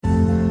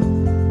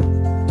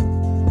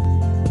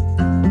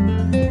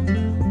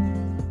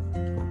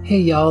Hey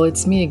y'all,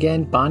 it's me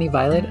again, Bonnie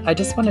Violet. I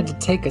just wanted to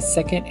take a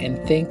second and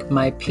thank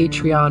my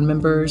Patreon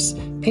members.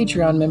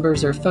 Patreon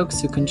members are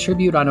folks who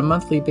contribute on a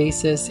monthly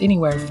basis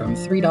anywhere from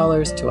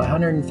 $3 to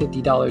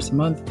 $150 a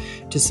month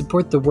to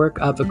support the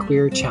work of a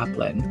queer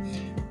chaplain.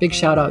 Big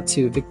shout out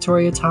to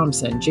Victoria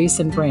Thompson,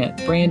 Jason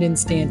Brandt, Brandon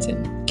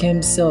Stanton,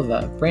 Kim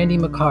Silva, Brandy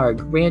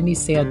McCarg, Randy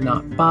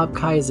Sandknott, Bob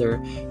Kaiser,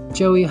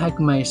 Joey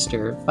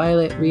Heckmeister,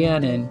 Violet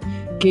Rhiannon,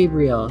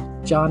 Gabriel,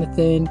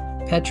 Jonathan,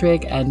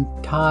 Petrick, and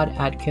Todd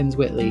Atkins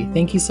Whitley.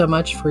 Thank you so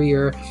much for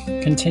your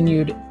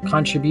continued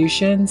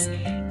contributions.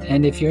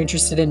 And if you're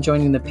interested in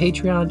joining the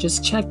Patreon,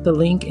 just check the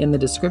link in the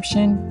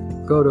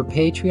description. Go to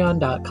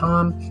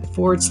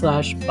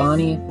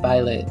patreon.com/Bonnie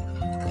Violet.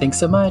 Thanks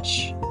so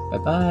much.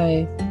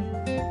 Bye-bye.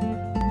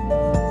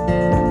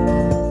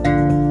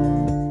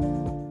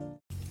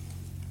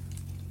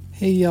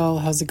 Hey y'all,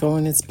 how's it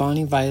going? It's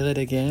Bonnie Violet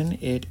again.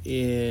 It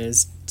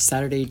is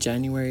Saturday,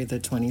 January the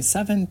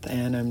 27th,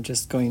 and I'm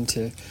just going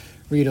to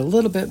read a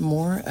little bit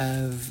more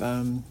of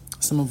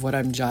some of what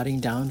I'm jotting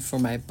down for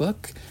my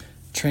book,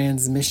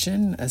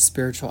 Transmission, a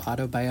Spiritual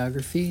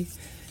Autobiography.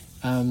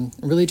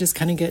 Really just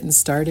kind of getting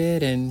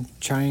started and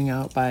trying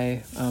out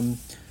by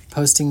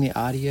posting the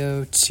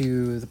audio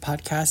to the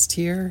podcast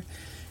here.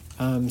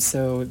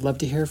 So I'd love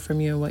to hear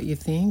from you what you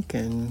think.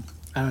 And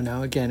I don't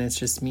know, again, it's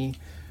just me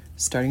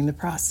starting the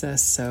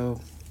process. So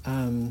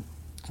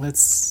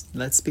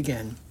let's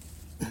begin.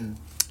 And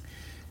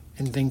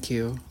thank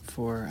you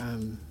for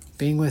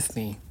being with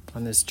me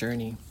on this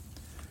journey.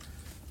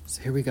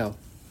 So here we go.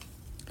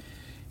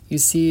 You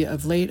see,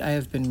 of late I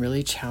have been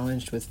really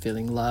challenged with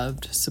feeling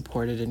loved,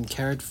 supported, and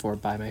cared for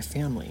by my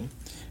family.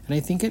 And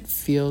I think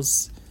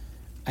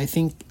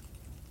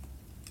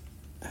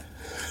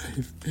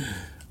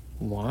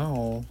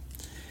wow.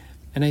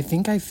 And I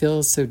think I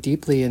feel so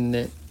deeply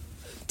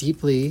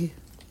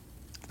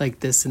like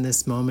this in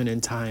this moment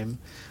in time.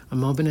 A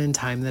moment in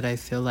time that I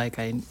feel like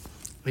I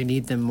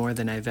need them more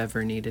than I've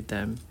ever needed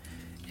them.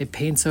 It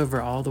paints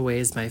over all the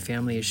ways my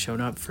family has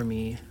shown up for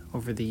me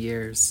over the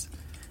years.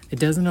 It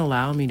doesn't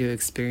allow me to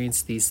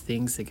experience these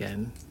things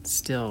again,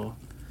 still,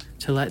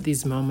 to let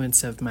these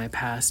moments of my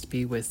past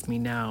be with me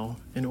now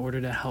in order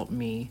to help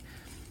me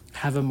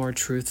have a more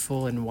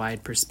truthful and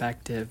wide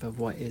perspective of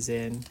what is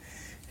in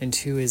and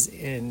who is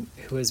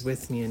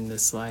with me in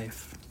this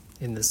life,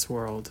 in this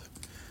world.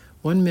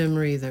 One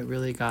memory that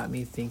really got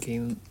me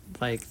thinking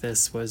like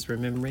this was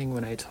remembering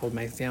when I told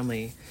my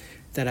family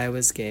that I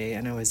was gay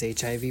and I was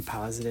HIV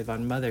positive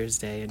on Mother's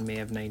Day in May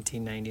of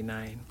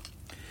 1999.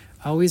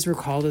 I always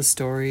recall the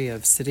story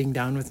of sitting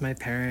down with my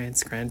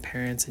parents,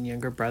 grandparents, and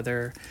younger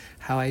brother,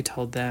 how I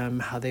told them,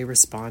 how they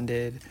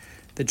responded,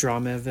 the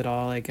drama of it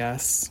all, I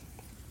guess.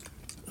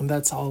 And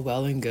that's all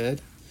well and good.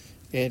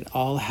 It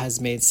all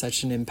has made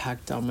such an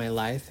impact on my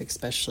life,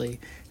 especially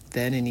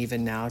then and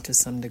even now to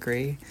some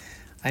degree.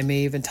 I may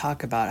even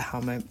talk about how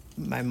my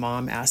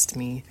mom asked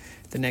me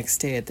the next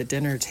day at the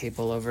dinner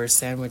table over a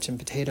sandwich and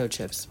potato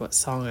chips what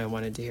song I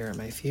wanted to hear at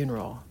my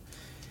funeral.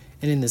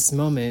 And in this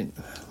moment,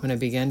 when I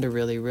began to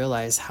really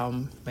realize how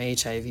my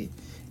HIV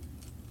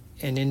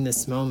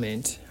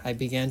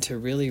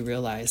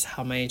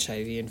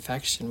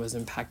infection was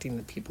impacting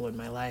the people in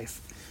my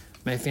life.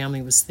 My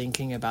family was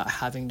thinking about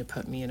having to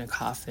put me in a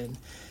coffin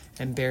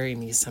and bury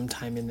me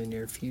sometime in the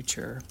near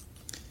future,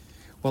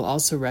 while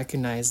also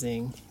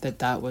recognizing that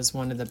that was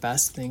one of the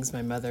best things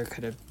my mother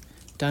could have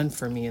done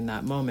for me in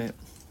that moment.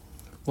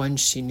 One,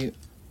 she knew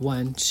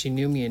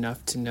me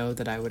enough to know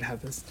that I would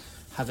have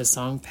a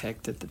song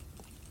picked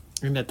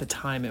and at the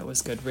time it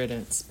was Good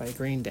Riddance by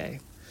Green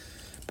Day.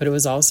 But it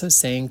was also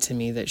saying to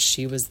me that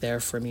she was there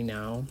for me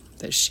now,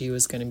 that she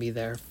was going to be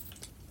there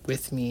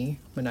with me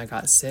when I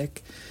got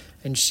sick,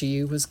 and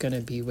she was going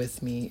to be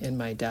with me in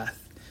my death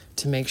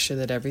to make sure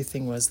that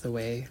everything was the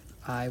way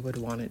I would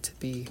want it to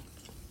be.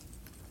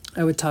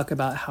 I would talk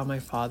about how my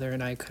father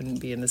and I couldn't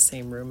be in the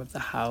same room of the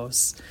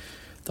house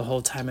the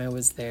whole time I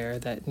was there,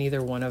 that neither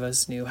one of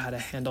us knew how to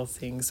handle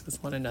things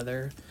with one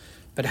another,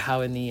 but how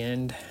in the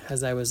end,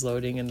 as I was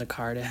loading in the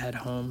car to head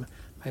home,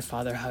 my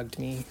father hugged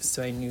me,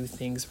 so I knew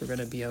things were going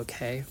to be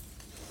okay.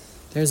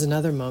 There's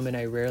another moment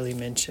I rarely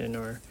mention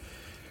or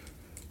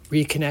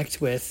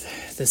reconnect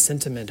with the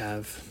sentiment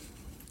of.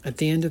 At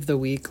the end of the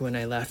week when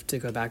I left to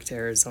go back to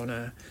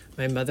Arizona,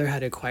 my mother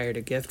had acquired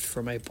a gift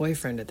for my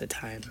boyfriend at the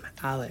time,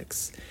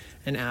 Alex,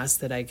 and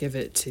asked that I give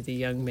it to the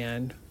young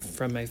man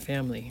from my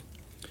family.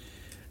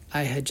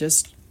 I had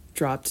just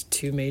dropped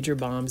 2 major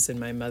bombs in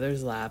my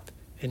mother's lap,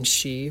 and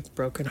she,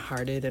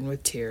 broken-hearted and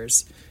with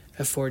tears,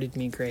 afforded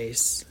me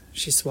grace.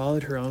 She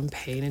swallowed her own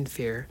pain and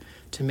fear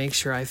to make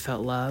sure I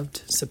felt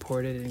loved,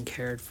 supported, and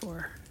cared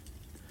for.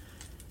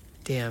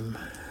 Damn,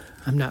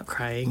 I'm not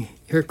crying.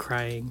 You're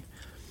crying.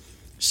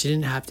 She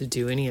didn't have to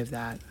do any of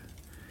that.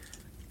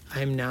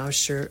 I'm now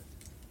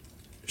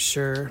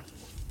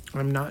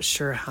I'm not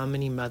sure how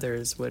many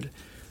mothers would,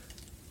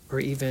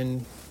 or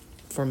even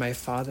for my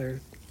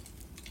father.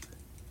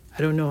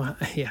 I don't know.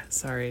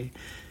 Sorry.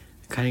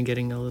 Kind of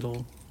getting a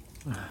little,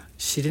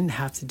 she didn't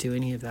have to do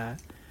any of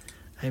that.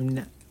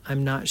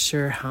 I'm not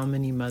sure how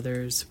many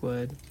mothers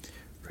would,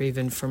 or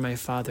even for my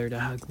father to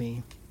hug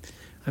me.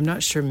 I'm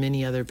not sure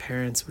many other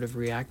parents would have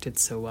reacted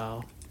so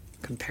well,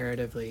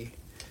 comparatively.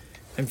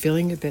 I'm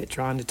feeling a bit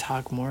drawn to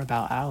talk more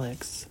about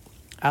Alex.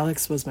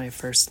 Alex was my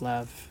first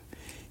love.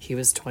 He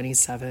was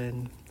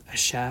 27, a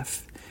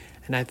chef,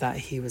 and I thought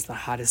he was the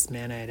hottest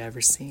man I had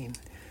ever seen,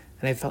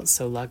 and I felt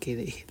so lucky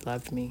that he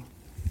loved me.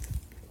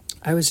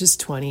 I was just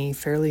 20,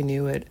 fairly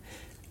new at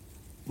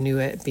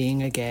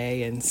being a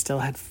gay, and still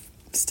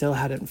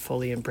hadn't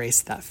fully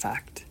embraced that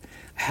fact.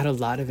 I had a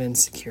lot of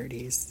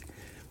insecurities.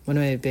 One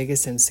of my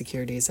biggest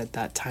insecurities at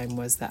that time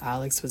was that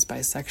Alex was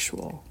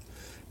bisexual.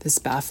 This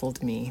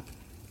baffled me.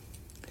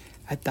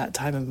 At that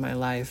time of my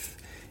life,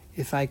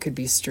 if I could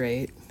be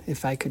straight,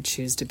 if I could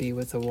choose to be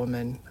with a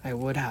woman, I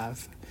would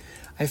have.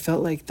 I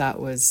felt like that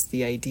was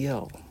the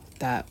ideal.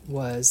 That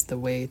was the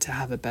way to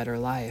have a better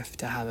life,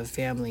 to have a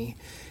family,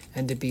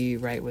 and to be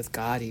right with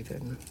God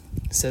even.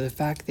 So the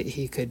fact that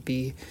he could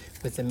be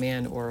with a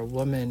man or a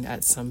woman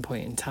at some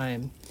point in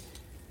time,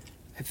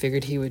 I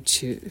figured he would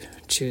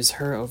choose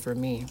her over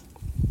me.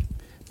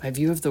 My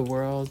view of the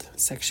world,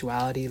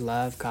 sexuality,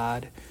 love,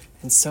 God,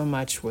 and so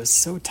much was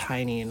so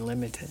tiny and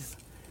limited.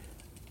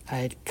 I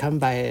had come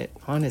by it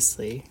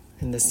honestly,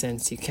 in the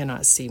sense you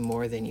cannot see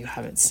more than you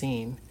haven't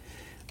seen.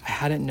 I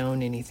hadn't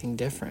known anything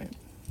different.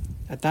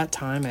 At that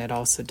time, I had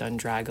also done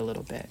drag a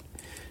little bit.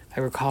 I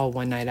recall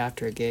one night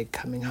after a gig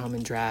coming home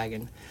in drag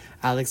and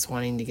Alex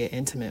wanting to get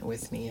intimate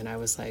with me, and I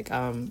was like,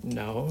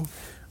 no,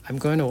 I'm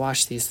going to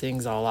wash these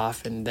things all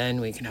off and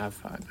then we can have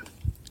fun.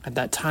 At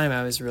that time,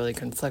 I was really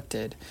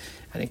conflicted,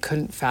 and I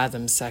couldn't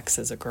fathom sex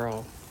as a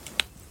girl.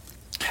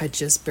 I had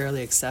just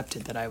barely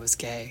accepted that I was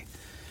gay.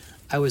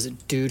 I was a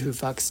dude who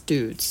fucks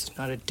dudes,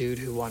 not a dude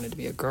who wanted to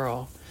be a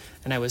girl,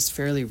 and I was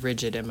fairly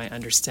rigid in my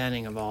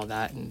understanding of all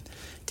that and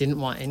didn't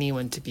want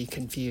anyone to be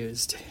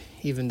confused,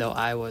 even though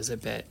I was a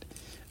bit.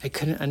 I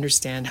couldn't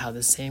understand how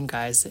the same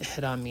guys that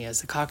hit on me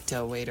as a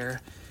cocktail waiter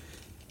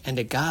and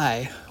a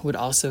guy would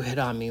also hit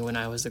on me when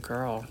I was a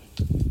girl.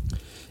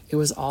 It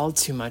was all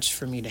too much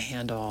for me to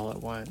handle all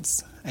at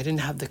once. I didn't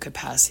have the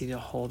capacity to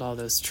hold all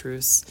those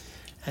truths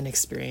and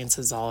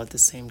experiences all at the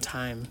same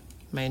time.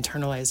 My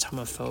internalized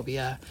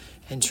homophobia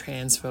and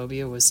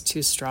transphobia was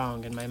too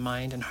strong, and my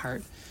mind and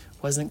heart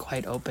wasn't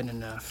quite open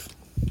enough.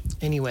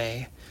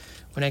 Anyway,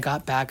 when I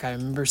got back, I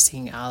remember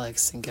seeing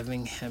Alex and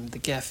giving him the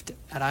gift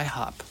at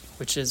IHOP,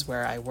 which is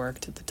where I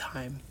worked at the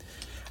time.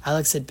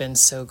 Alex had been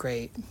so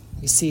great.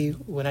 You see,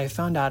 when I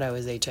found out I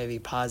was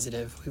HIV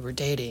positive, we were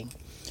dating.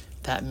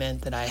 That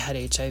meant that I had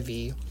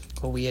HIV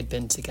while we had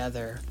been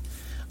together.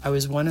 I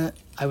was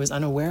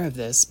unaware of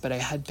this, but I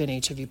had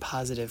been HIV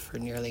positive for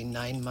nearly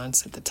 9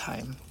 months at the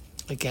time.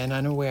 Again,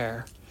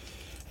 unaware,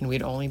 and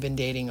we'd only been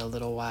dating a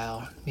little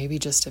while, maybe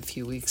just a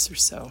few weeks or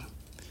so.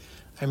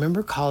 I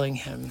remember calling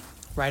him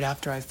right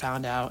after I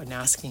found out and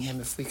asking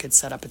him if we could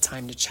set up a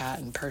time to chat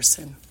in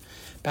person.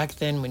 Back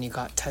then, when you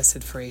got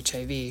tested for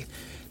HIV,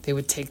 they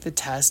would take the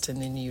test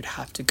and then you'd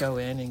have to go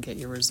in and get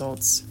your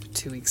results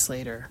 2 weeks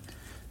later.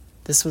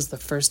 This was the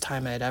first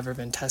time I had ever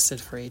been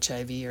tested for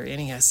HIV or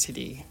any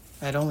STD.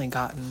 I'd only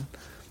got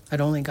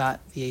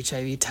the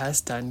HIV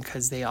test done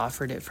because they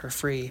offered it for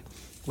free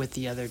with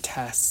the other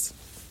tests.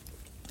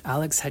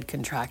 Alex had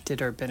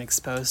contracted or been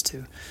exposed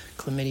to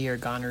chlamydia or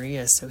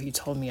gonorrhea, so he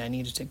told me I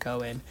needed to go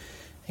in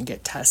and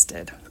get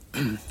tested.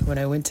 When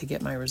I went to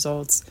get my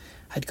results,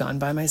 I'd gone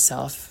by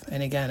myself,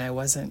 and again, I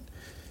wasn't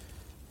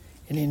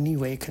in any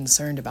way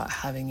concerned about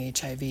having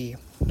HIV.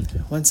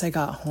 Once I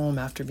got home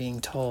after being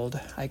told,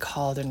 I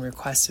called and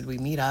requested we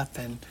meet up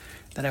and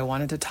that I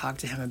wanted to talk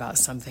to him about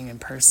something in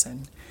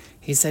person.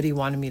 He said he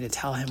wanted me to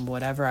tell him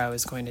whatever I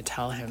was going to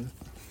tell him,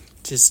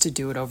 just to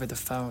do it over the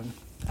phone.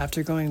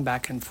 After going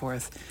back and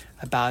forth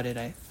about it,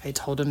 I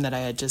told him that I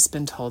had just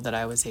been told that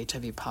I was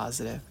HIV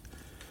positive.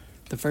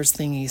 The first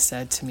thing he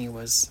said to me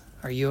was,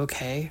 "Are you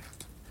okay?"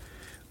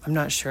 I'm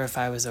not sure if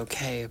I was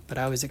okay, but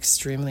I was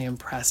extremely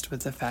impressed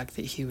with the fact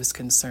that he was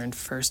concerned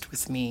first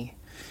with me,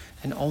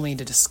 and only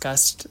to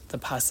discuss the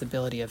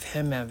possibility of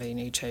him having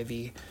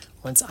HIV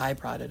once I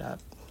brought it up.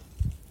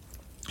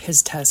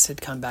 His test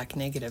had come back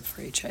negative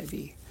for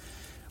HIV.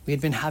 We'd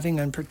been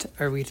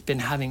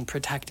having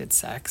protected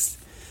sex.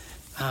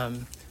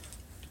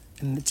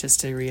 And just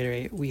to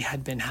reiterate, we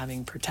had been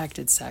having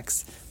protected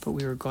sex, but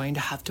we were going to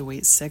have to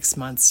wait 6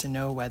 months to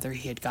know whether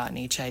he had gotten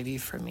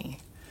HIV from me.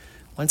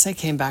 Once I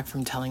came back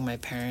from telling my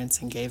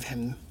parents and gave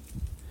him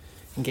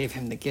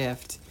the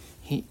gift,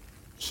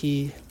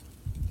 he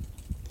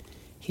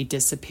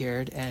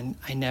disappeared, and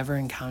I never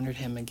encountered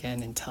him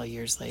again until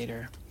years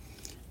later.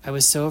 I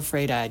was so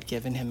afraid I had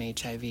given him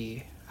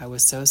HIV. I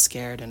was so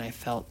scared, and I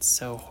felt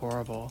so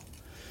horrible.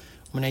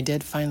 When I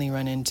did finally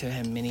run into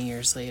him many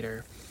years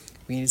later,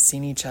 we had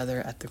seen each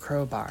other at the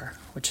Crow Bar,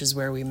 which is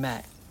where we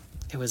met.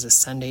 It was a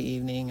Sunday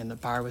evening, and the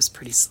bar was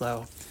pretty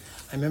slow.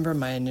 I remember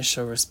my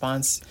initial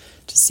response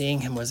to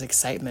seeing him was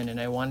excitement, and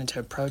I wanted to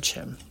approach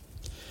him.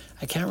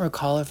 I can't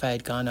recall if I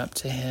had gone up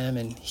to him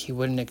and he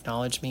wouldn't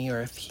acknowledge me,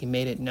 or if he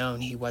made it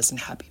known he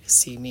wasn't happy to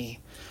see me,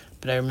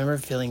 but I remember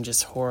feeling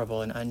just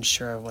horrible and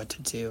unsure of what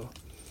to do.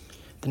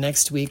 The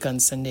next week on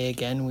Sunday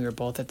again, we were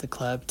both at the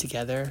club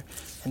together,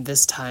 and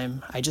this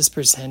time I just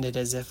pretended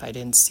as if I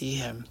didn't see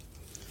him.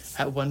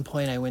 At one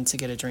point, I went to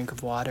get a drink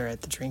of water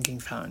at the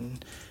drinking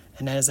fountain,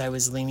 and as I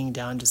was leaning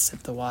down to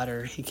sip the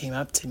water, he came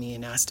up to me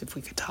and asked if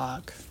we could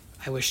talk.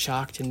 I was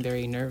shocked and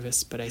very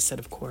nervous, but I said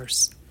of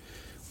course.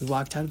 We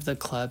walked out of the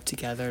club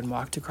together and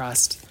walked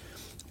across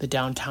the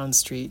downtown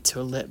street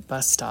to a lit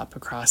bus stop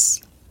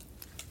across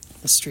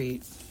the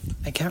street.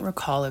 I can't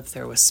recall if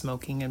there was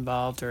smoking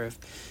involved or if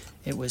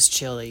it was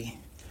chilly.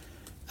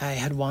 I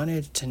had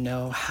wanted to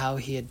know how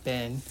he had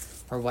been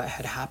or what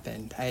had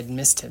happened. I had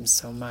missed him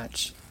so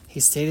much. He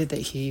stated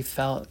that he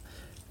felt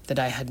that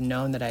I had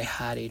known that I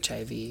had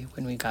HIV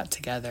when we got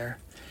together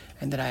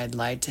and that I had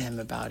lied to him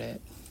about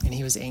it, and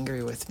he was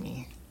angry with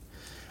me.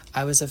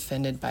 I was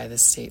offended by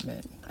this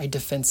statement. I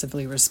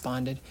defensively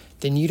responded,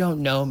 "Then you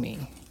don't know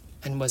me,"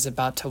 and was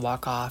about to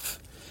walk off,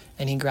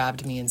 and he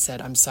grabbed me and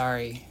said, "I'm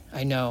sorry.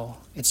 I know.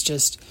 It's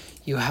just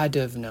you had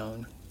to have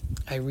known."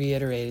 I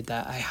reiterated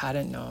that I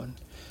hadn't known.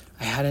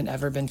 I hadn't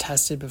ever been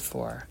tested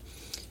before.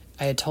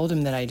 I had told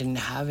him that I didn't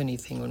have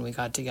anything when we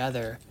got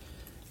together.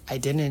 I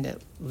didn't,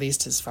 at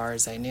least as far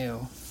as I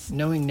knew.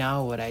 Knowing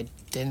now what I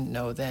didn't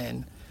know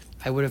then,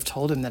 I would have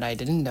told him that I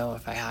didn't know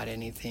if I had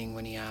anything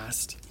when he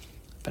asked,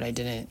 but I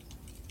didn't.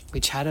 We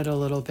chatted a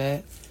little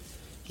bit.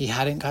 He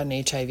hadn't gotten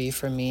HIV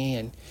from me,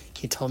 and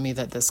he told me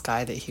that this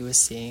guy that he was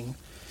seeing,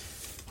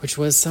 which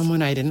was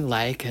someone I didn't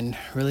like and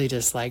really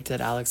disliked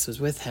that Alex was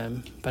with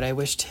him, but I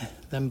wished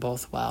them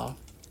both well.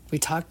 We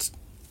talked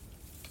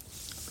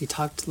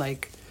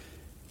like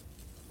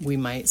we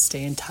might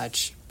stay in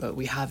touch, but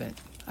we haven't.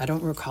 I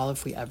don't recall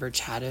if we ever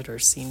chatted or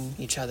seen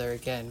each other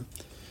again.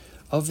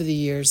 Over the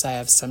years, I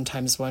have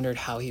sometimes wondered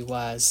how he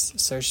was,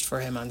 searched for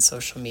him on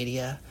social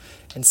media,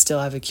 and still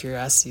have a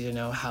curiosity to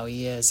know how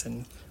he is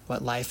and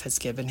what life has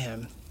given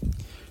him.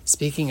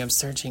 Speaking of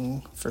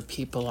searching for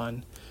people of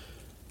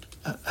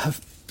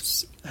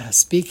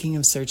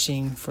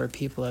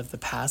the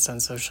past on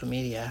social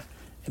media,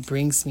 it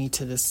brings me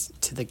to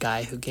the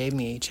guy who gave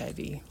me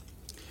HIV.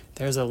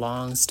 There's a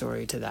long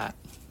story to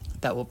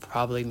that will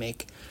probably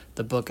make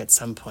the book at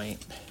some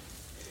point.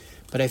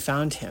 But I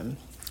found him.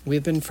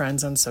 We've been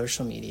friends on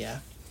social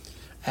media.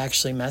 I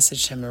actually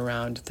messaged him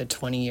around the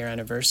 20-year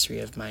anniversary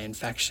of my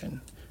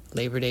infection,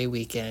 Labor Day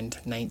weekend,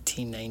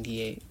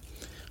 1998.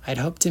 I'd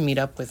hoped to meet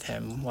up with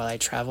him while I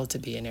traveled to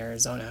be in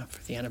Arizona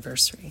for the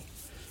anniversary,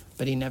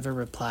 but he never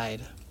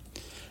replied.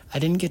 I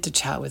didn't get to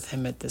chat with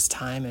him at this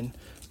time and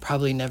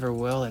probably never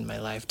will in my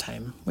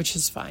lifetime, which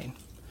is fine.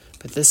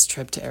 But this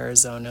trip to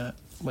Arizona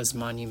was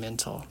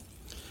monumental.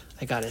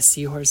 I got a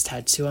seahorse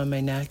tattoo on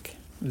my neck,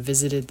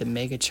 visited the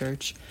mega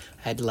church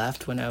I had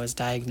left when I was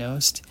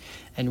diagnosed,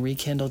 and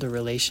rekindled a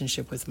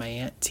relationship with my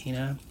Aunt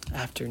Tina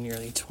after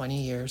nearly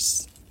 20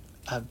 years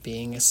of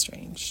being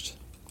estranged.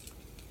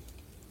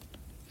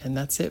 And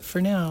that's it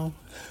for now.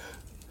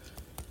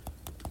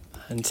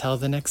 Until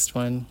the next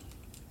one,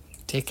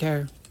 take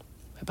care.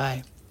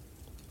 Bye-bye.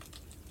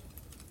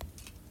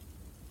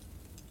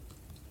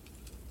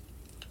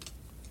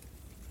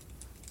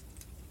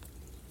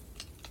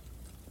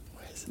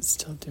 Why is it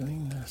still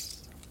doing this?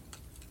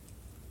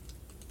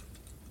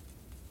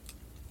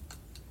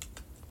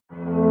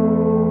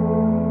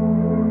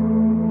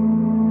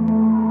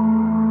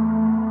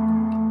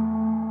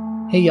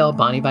 Hey y'all,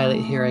 Bonnie Violet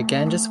here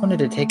again. Just wanted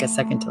to take a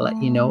second to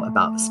let you know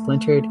about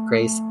Splintered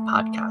Grace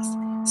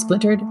Podcast.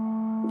 Splintered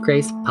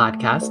Grace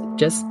Podcast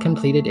just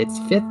completed its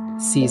 5th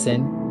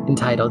season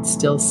entitled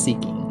Still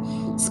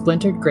Seeking.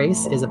 Splintered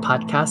Grace is a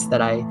podcast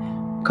that I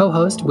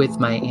co-host with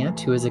my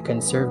aunt, who is a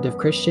conservative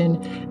Christian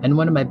and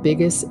one of my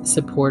biggest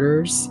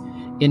supporters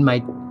in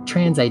my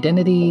trans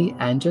identity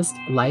and just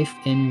life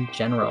in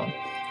general.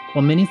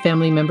 While many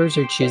family members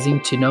are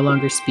choosing to no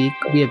longer speak,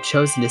 we have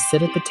chosen to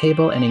sit at the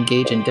table and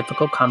engage in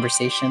difficult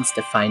conversations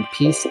to find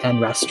peace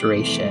and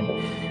restoration.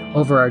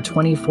 Over our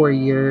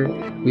 24-year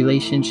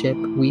relationship,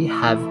 we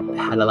have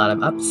had a lot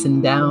of ups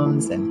and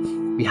downs,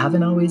 and we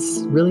haven't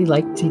always really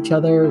liked each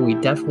other. We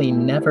definitely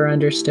never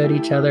understood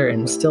each other,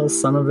 and still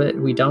some of it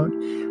we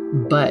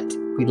don't. But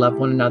we love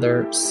one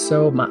another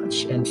so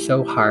much and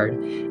so hard,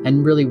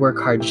 and really work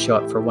hard to show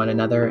up for one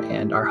another.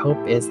 And our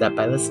hope is that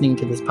by listening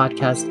to this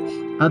podcast,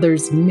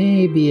 others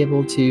may be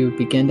able to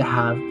begin to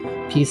have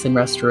peace and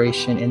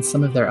restoration in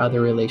some of their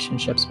other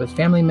relationships with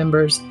family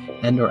members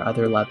and or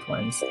other loved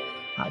ones.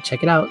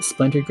 Check it out,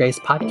 Splintered Grace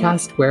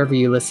Podcast, wherever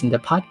you listen to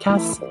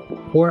podcasts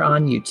or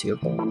on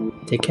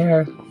YouTube. Take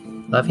care.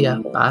 Love ya.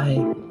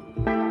 Bye.